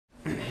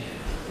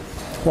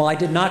Well, I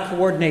did not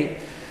coordinate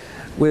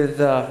with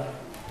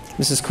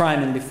Mrs.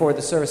 Kryman before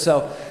the service,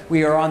 so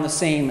we are on the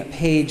same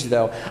page,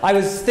 though. I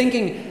was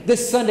thinking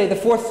this Sunday, the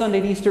fourth Sunday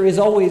of Easter, is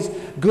always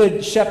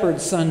Good Shepherd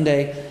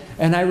Sunday,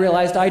 and I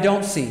realized I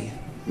don't see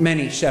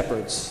many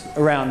shepherds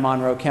around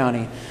Monroe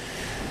County.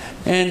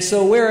 And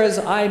so whereas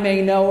I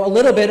may know a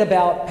little bit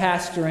about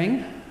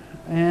pastoring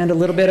and a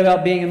little bit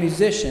about being a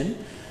musician,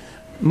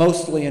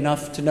 mostly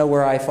enough to know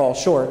where I fall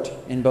short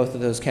in both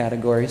of those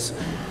categories,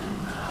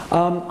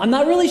 I'm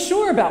not really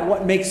sure about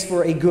what makes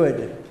for a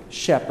good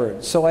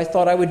shepherd, so I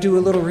thought I would do a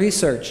little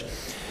research.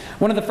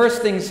 One of the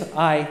first things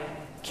I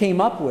came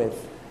up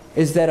with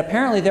is that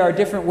apparently there are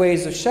different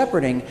ways of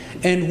shepherding,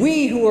 and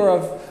we who are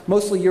of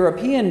mostly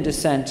European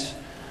descent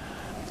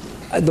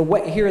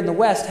here in the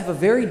West have a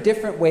very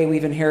different way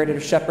we've inherited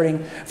of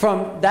shepherding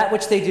from that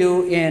which they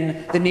do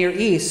in the Near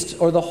East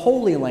or the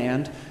Holy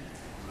Land.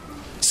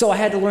 So I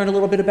had to learn a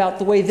little bit about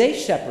the way they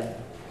shepherd,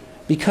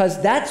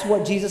 because that's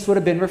what Jesus would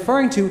have been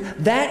referring to.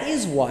 That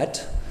is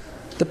what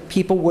the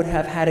people would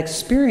have had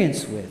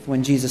experience with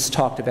when Jesus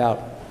talked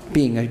about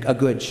being a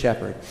good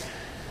shepherd.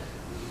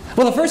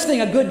 Well, the first thing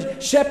a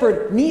good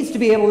shepherd needs to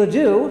be able to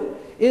do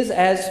is,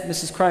 as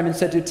Mrs. Kryman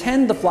said, to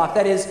tend the flock.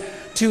 That is,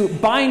 to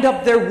bind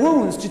up their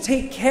wounds, to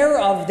take care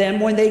of them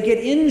when they get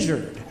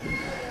injured.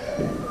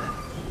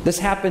 This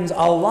happens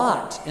a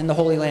lot in the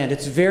Holy Land.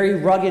 It's very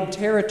rugged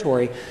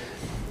territory.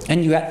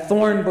 And you got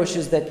thorn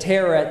bushes that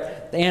tear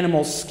at the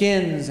animals'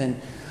 skins and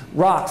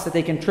rocks that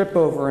they can trip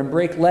over and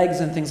break legs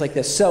and things like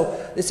this.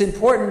 So it's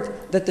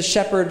important that the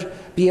shepherd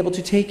be able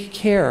to take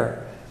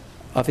care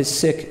of his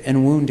sick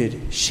and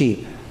wounded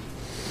sheep.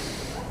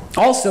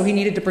 Also, he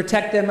needed to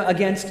protect them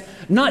against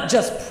not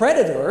just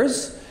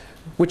predators,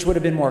 which would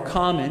have been more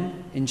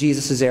common in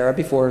Jesus' era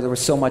before there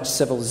was so much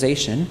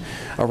civilization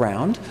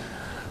around,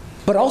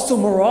 but also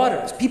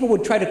marauders. People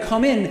would try to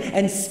come in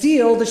and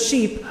steal the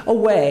sheep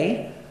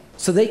away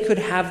so they could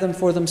have them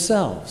for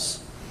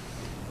themselves.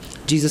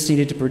 Jesus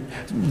needed to,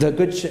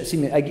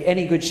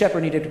 any good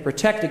shepherd needed to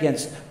protect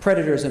against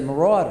predators and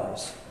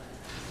marauders.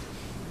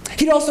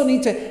 He'd also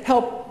need to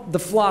help the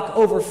flock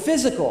over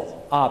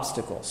physical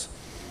obstacles.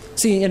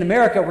 See, in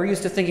America, we're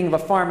used to thinking of a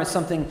farm as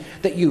something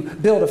that you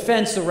build a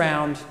fence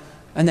around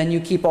and then you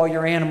keep all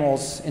your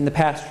animals in the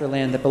pasture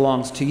land that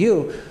belongs to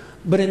you.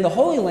 But in the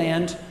Holy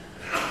Land,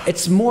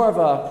 it's more of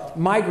a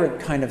migrant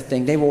kind of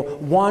thing. They will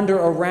wander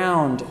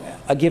around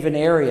a given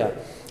area.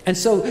 And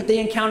so they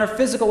encounter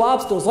physical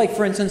obstacles, like,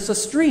 for instance, a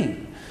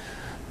stream.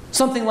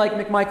 Something like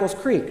McMichael's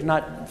Creek,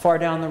 not far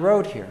down the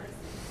road here.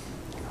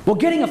 Well,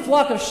 getting a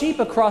flock of sheep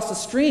across a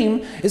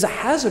stream is a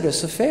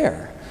hazardous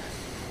affair.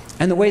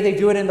 And the way they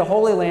do it in the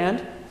Holy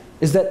Land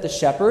is that the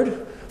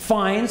shepherd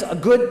finds a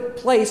good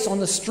place on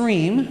the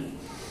stream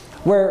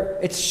where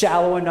it's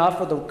shallow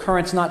enough or the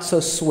current's not so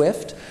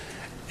swift,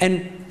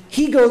 and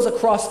he goes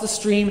across the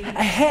stream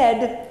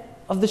ahead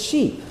of the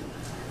sheep.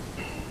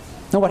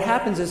 Now what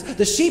happens is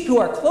the sheep who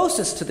are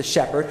closest to the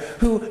shepherd,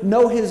 who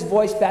know his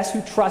voice best,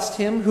 who trust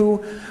him, who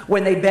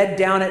when they bed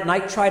down at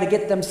night try to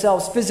get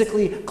themselves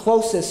physically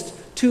closest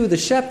to the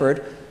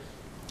shepherd,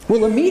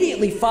 will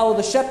immediately follow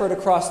the shepherd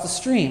across the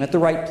stream at the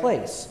right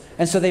place.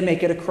 And so they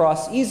make it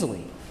across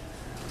easily.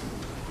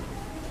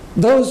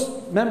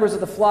 Those members of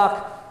the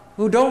flock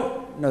who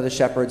don't know the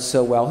shepherd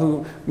so well,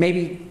 who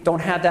maybe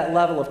don't have that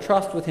level of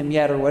trust with him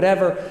yet or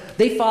whatever,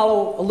 they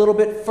follow a little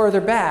bit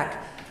further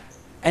back,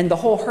 and the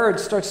whole herd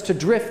starts to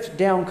drift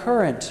down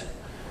current,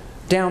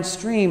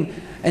 downstream,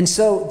 and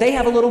so they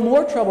have a little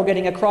more trouble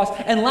getting across.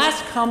 And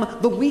last come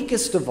the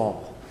weakest of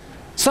all,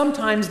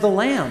 sometimes the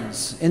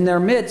lambs in their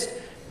midst.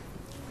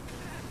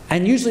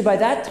 And usually by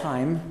that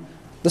time,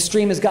 the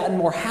stream has gotten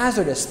more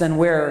hazardous than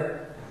where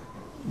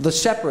the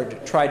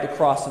shepherd tried to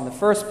cross in the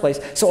first place.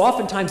 So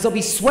oftentimes they'll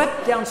be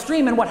swept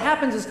downstream, and what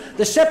happens is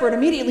the shepherd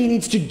immediately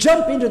needs to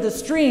jump into the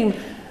stream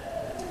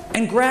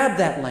and grab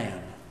that lamb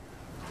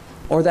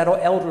or that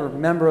elder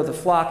member of the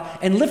flock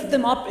and lift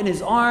them up in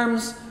his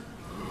arms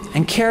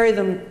and carry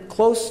them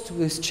close to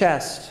his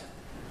chest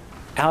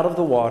out of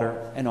the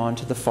water and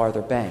onto the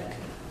farther bank.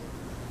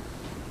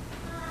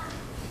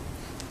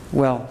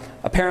 Well,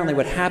 apparently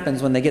what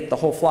happens when they get the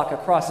whole flock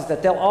across is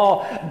that they'll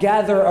all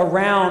gather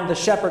around the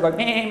shepherd going,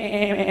 meh,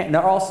 meh, meh, and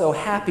they're all so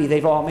happy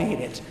they've all made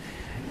it.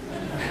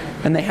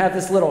 And they have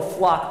this little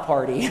flock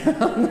party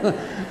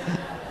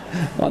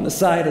on the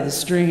side of the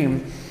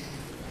stream.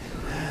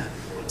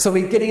 So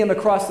getting them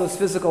across those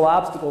physical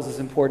obstacles is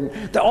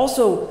important.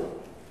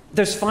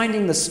 There's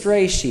finding the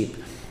stray sheep.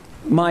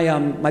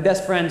 My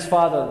best friend's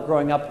father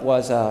growing up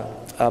was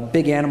a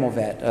big animal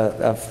vet,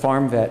 a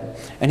farm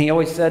vet. And he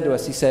always said to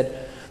us, he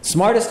said,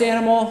 smartest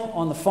animal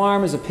on the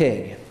farm is a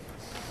pig.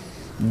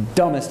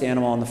 Dumbest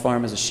animal on the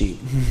farm is a sheep.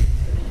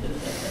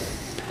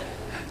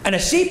 And a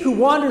sheep who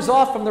wanders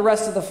off from the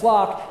rest of the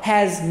flock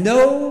has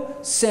no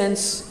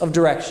sense of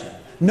direction.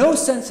 No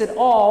sense at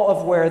all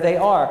of where they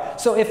are.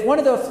 So if one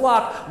of the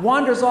flock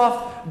wanders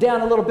off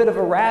down a little bit of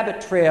a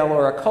rabbit trail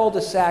or a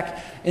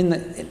cul-de-sac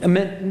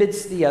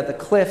amidst the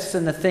cliffs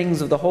and the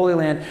things of the Holy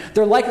Land,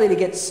 they're likely to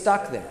get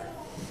stuck there.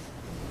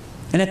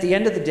 And at the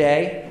end of the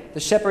day, the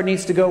shepherd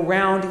needs to go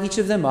round each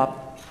of them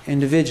up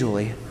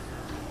individually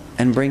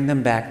and bring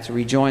them back to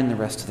rejoin the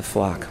rest of the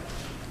flock.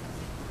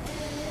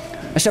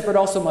 A shepherd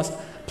also must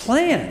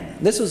plan.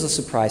 This was a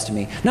surprise to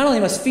me. Not only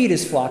must feed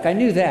his flock, I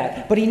knew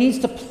that, but he needs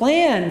to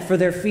plan for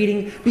their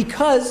feeding,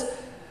 because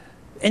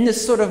in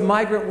this sort of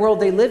migrant world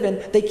they live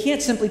in, they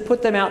can't simply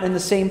put them out in the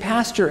same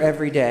pasture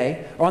every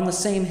day or on the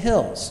same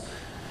hills.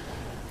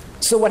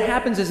 So what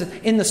happens is,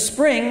 in the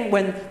spring,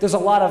 when there's a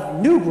lot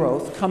of new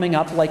growth coming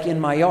up, like in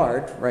my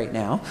yard right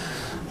now,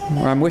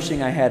 where I'm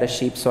wishing I had a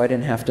sheep so I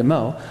didn't have to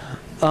mow,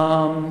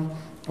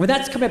 when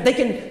that's coming up,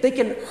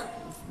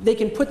 they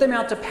can put them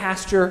out to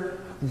pasture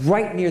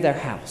right near their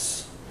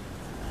house.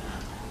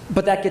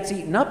 But that gets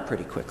eaten up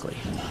pretty quickly.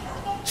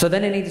 So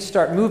then they need to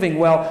start moving.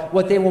 Well,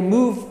 what they will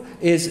move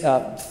is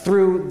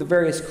through the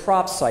various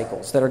crop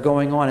cycles that are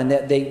going on.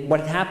 And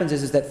what happens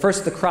is that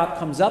first the crop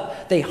comes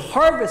up, they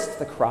harvest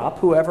the crop,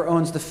 whoever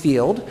owns the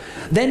field.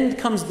 Then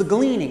comes the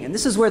gleaning. And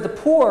this is where the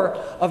poor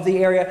of the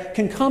area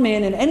can come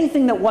in, and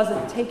anything that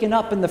wasn't taken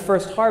up in the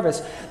first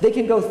harvest, they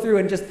can go through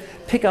and just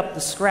pick up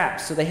the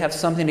scraps so they have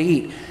something to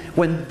eat.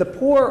 When the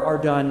poor are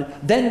done,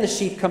 then the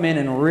sheep come in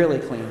and really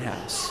clean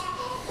house.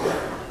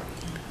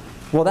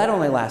 Well, that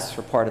only lasts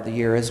for part of the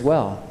year as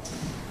well.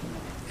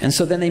 And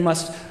so then they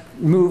must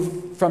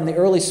move from the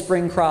early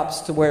spring crops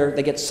to where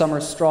they get summer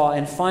straw.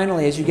 And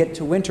finally, as you get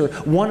to winter,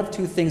 one of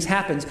two things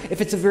happens. If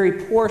it's a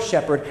very poor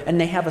shepherd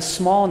and they have a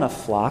small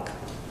enough flock,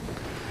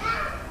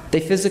 they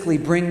physically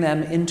bring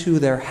them into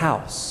their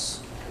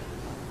house.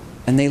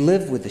 And they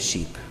live with the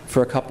sheep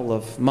for a couple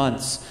of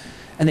months.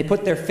 And they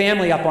put their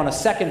family up on a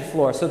second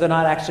floor, so they're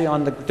not actually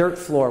on the dirt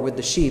floor with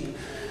the sheep.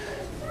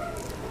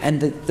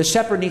 And the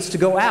shepherd needs to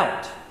go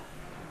out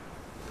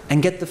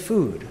and get the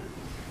food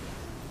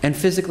and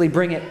physically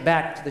bring it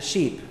back to the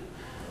sheep,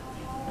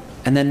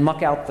 and then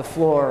muck out the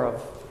floor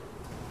of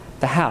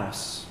the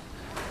house.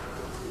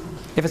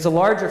 If it's a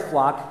larger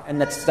flock,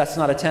 and that's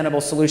not a tenable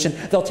solution,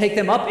 they'll take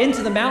them up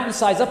into the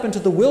mountainsides, up into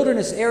the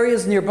wilderness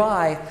areas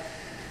nearby.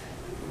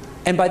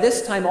 And by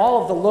this time,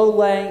 all of the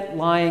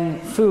low-lying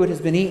food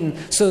has been eaten.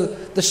 So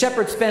the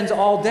shepherd spends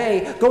all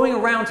day going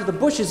around to the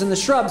bushes and the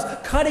shrubs,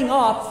 cutting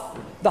off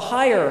the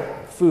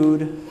higher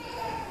food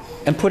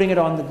and putting it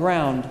on the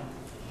ground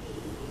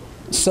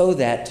so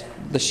that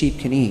the sheep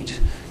can eat.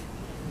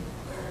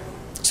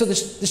 So the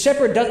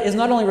shepherd is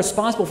not only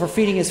responsible for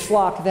feeding his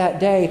flock that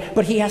day,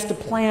 but he has to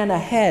plan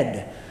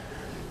ahead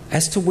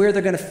as to where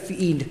they're going to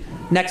feed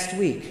next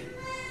week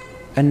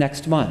and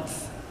next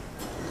month.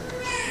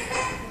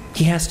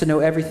 He has to know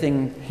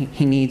everything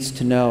he needs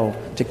to know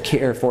to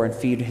care for and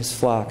feed his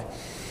flock.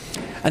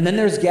 And then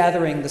there's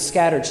gathering the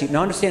scattered sheep.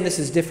 Now understand, this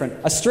is different.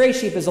 A stray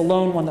sheep is a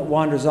lone one that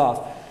wanders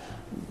off.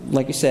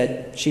 Like you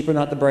said, sheep are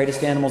not the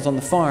brightest animals on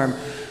the farm,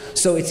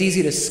 so it's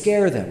easy to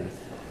scare them.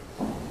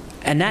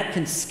 And that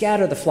can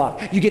scatter the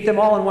flock. You get them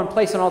all in one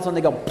place, and all of a sudden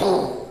they go,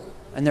 boom,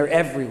 and they're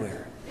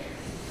everywhere.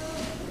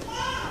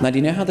 Now, do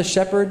you know how the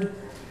shepherd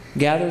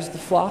gathers the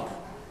flock?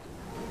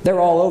 They're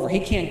all over. He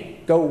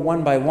can't go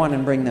one by one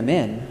and bring them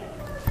in.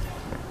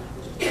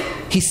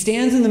 He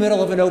stands in the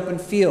middle of an open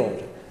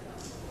field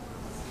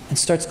and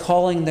starts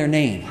calling their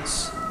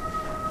names.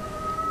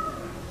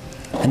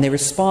 And they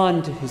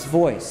respond to his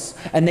voice.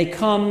 And they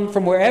come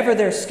from wherever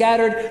they're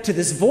scattered to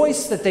this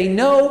voice that they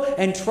know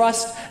and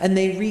trust, and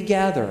they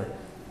regather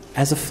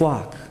as a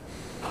flock.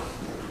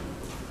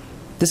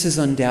 This is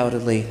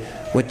undoubtedly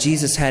what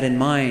Jesus had in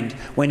mind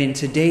when in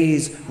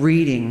today's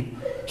reading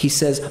he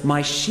says,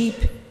 "My sheep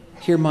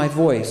hear my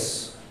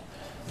voice,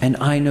 and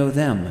I know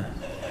them,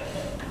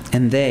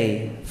 and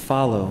they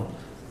follow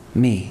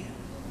me."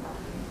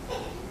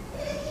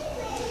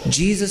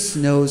 Jesus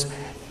knows,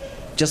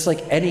 just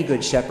like any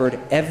good shepherd,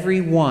 every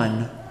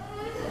one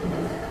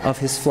of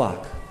his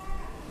flock.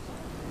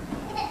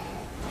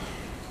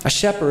 A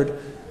shepherd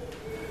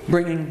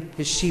bringing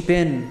his sheep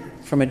in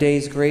from a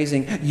day's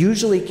grazing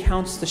usually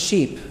counts the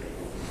sheep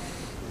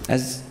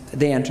as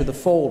they enter the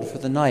fold for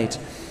the night.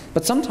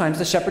 But sometimes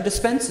the shepherd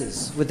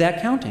dispenses with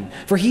that counting,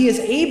 for he is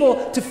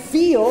able to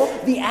feel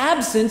the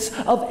absence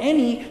of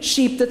any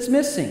sheep that's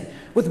missing.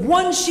 With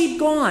one sheep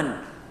gone,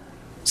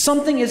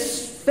 something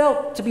is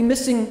felt to be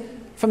missing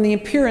from the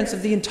appearance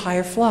of the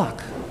entire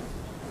flock.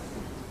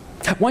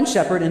 One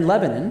shepherd in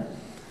Lebanon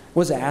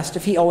was asked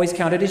if he always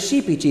counted his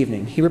sheep each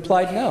evening. He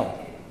replied no.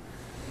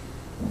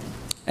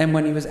 And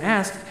when he was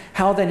asked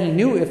how then he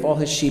knew if all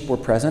his sheep were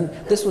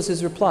present, this was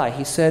his reply.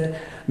 He said,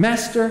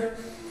 "Master,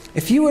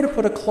 if you were to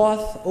put a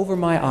cloth over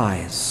my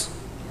eyes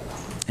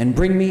and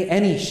bring me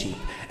any sheep,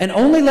 and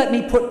only let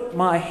me put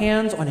my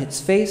hands on its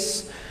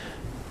face,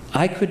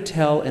 I could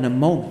tell in a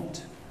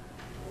moment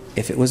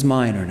if it was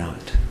mine or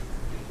not."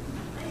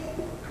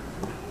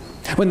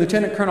 When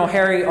Lieutenant Colonel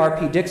Harry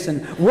R.P.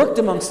 Dixon worked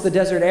amongst the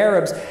desert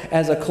Arabs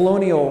as a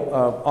colonial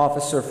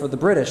officer for the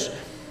British,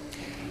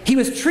 he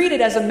was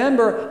treated as a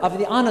member of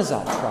the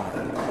Anazat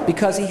tribe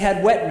because he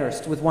had wet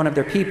nursed with one of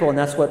their people, and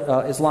that's what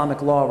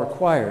Islamic law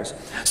requires.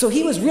 So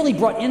he was really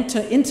brought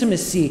into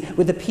intimacy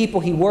with the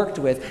people he worked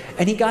with,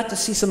 and he got to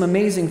see some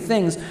amazing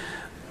things.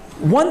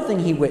 One thing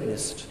he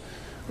witnessed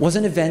was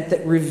an event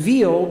that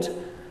revealed,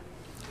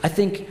 I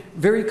think,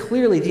 very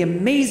clearly the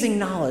amazing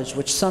knowledge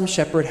which some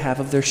shepherds have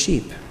of their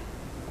sheep.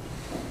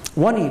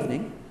 One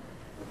evening,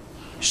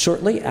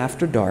 shortly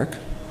after dark,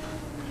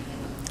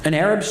 an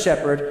Arab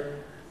shepherd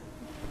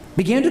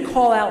began to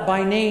call out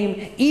by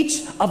name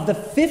each of the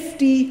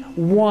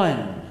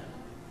 51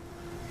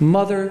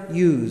 mother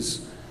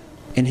ewes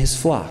in his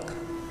flock.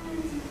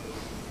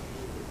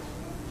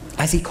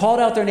 As he called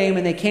out their name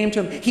and they came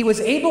to him, he was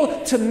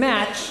able to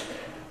match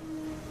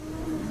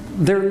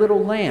their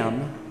little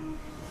lamb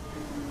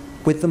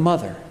with the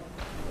mother.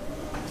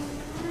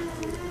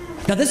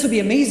 Now this would be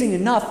amazing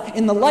enough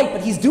in the light,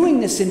 but he's doing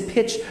this in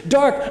pitch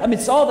dark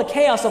amidst all the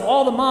chaos of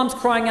all the moms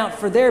crying out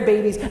for their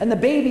babies and the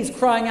babies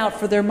crying out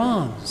for their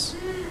moms.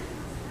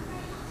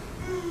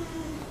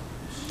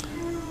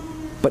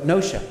 But no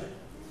shepherd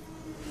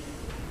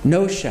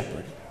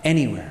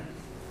anywhere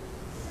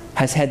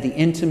has had the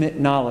intimate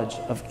knowledge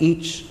of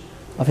each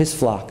of his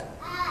flock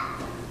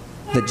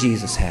that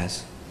Jesus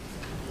has.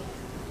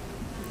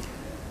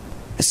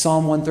 As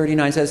Psalm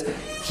 139 says,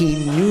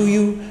 He knew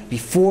you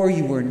before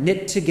you were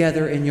knit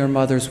together in your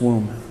mother's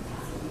womb.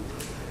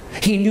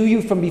 He knew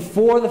you from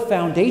before the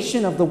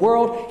foundation of the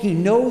world. He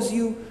knows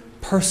you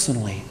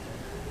personally.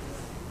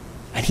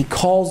 And He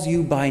calls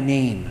you by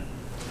name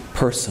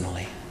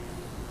personally.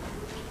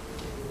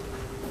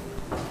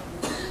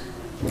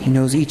 He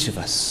knows each of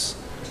us.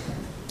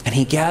 And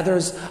He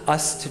gathers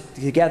us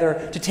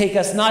together to take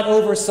us not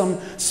over some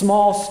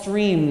small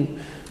stream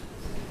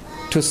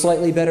to a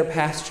slightly better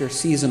pasture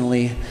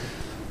seasonally,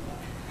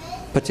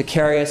 but to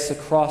carry us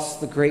across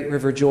the great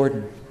river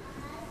Jordan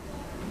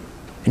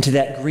into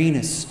that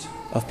greenest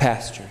of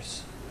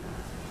pastures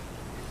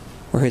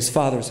where His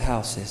Father's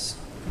house is.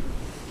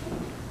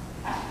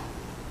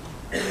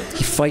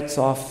 He fights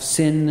off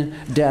sin,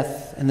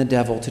 death, and the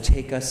devil to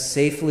take us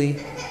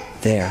safely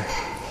there,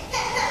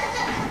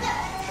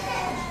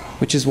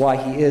 which is why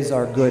He is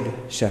our good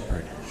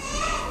shepherd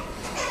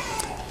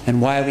and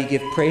why we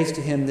give praise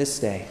to Him this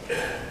day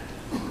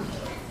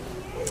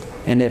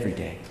and every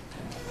day.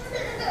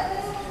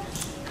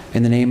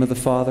 In the name of the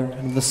Father,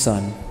 and of the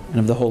Son, and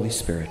of the Holy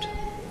Spirit.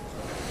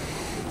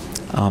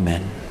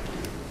 Amen.